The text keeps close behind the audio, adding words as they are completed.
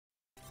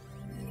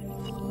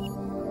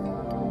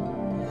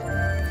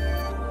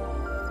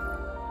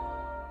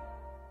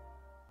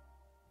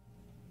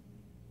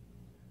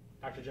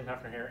Dr. Jim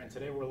Hefner here, and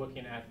today we're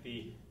looking at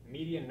the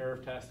median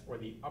nerve test or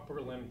the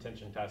upper limb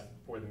tension test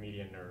for the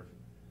median nerve.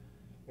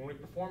 When we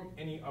perform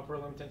any upper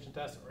limb tension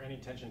test or any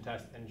tension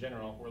test in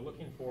general, we're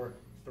looking for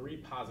three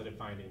positive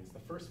findings. The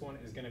first one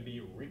is going to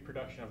be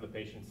reproduction of the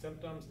patient's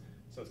symptoms,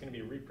 so it's going to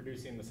be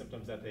reproducing the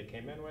symptoms that they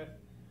came in with.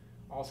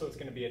 Also, it's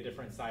going to be a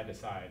different side to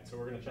side, so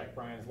we're going to check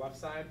Brian's left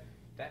side.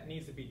 That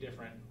needs to be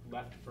different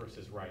left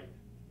versus right.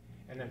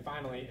 And then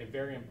finally, a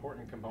very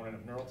important component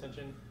of neural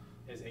tension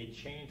is a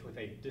change with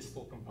a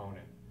distal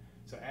component.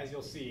 So as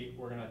you'll see,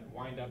 we're going to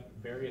wind up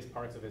various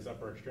parts of his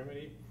upper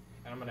extremity,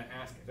 and I'm going to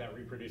ask if that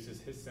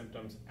reproduces his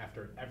symptoms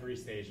after every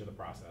stage of the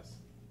process.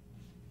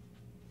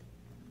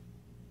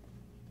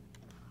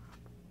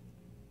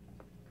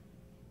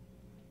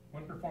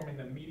 When performing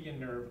the median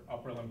nerve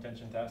upper limb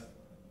tension test,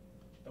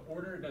 the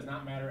order does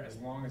not matter as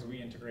long as we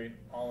integrate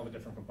all of the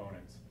different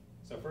components.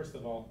 So first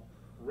of all,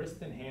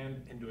 wrist and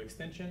hand into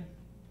extension.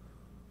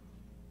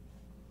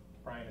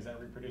 Brian, does that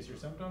reproduce your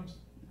symptoms?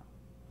 No.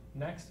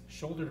 Next,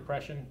 shoulder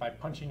depression by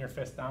punching your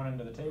fist down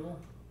into the table.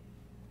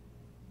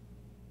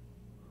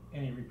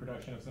 Any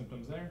reproduction of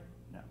symptoms there?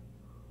 No.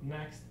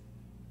 Next,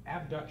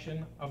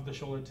 abduction of the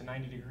shoulder to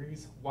 90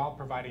 degrees while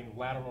providing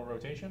lateral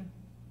rotation.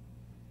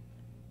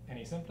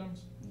 Any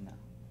symptoms? No.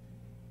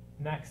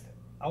 Next,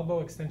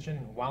 elbow extension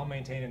while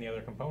maintaining the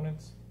other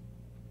components.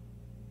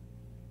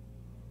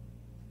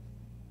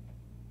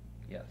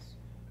 Yes.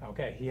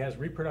 Okay, he has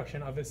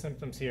reproduction of his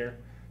symptoms here.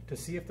 To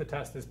see if the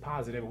test is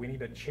positive, we need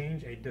to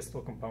change a distal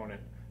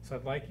component. So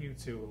I'd like you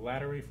to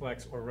laterally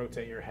flex or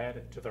rotate your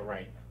head to the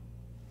right.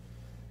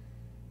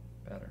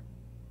 Better.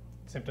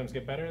 Symptoms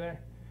get better there?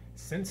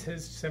 Since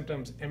his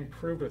symptoms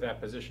improved with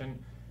that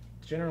position,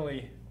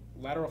 generally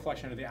lateral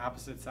flexion to the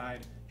opposite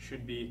side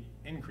should be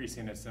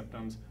increasing his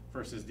symptoms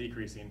versus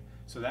decreasing.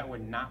 So that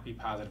would not be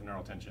positive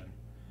neural tension.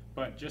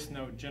 But just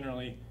note,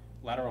 generally,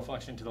 lateral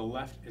flexion to the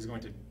left is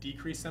going to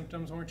decrease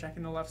symptoms when we're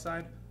checking the left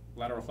side.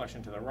 Lateral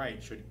flexion to the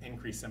right should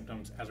increase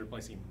symptoms as we're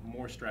placing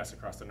more stress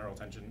across the neural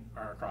tension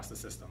or across the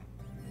system.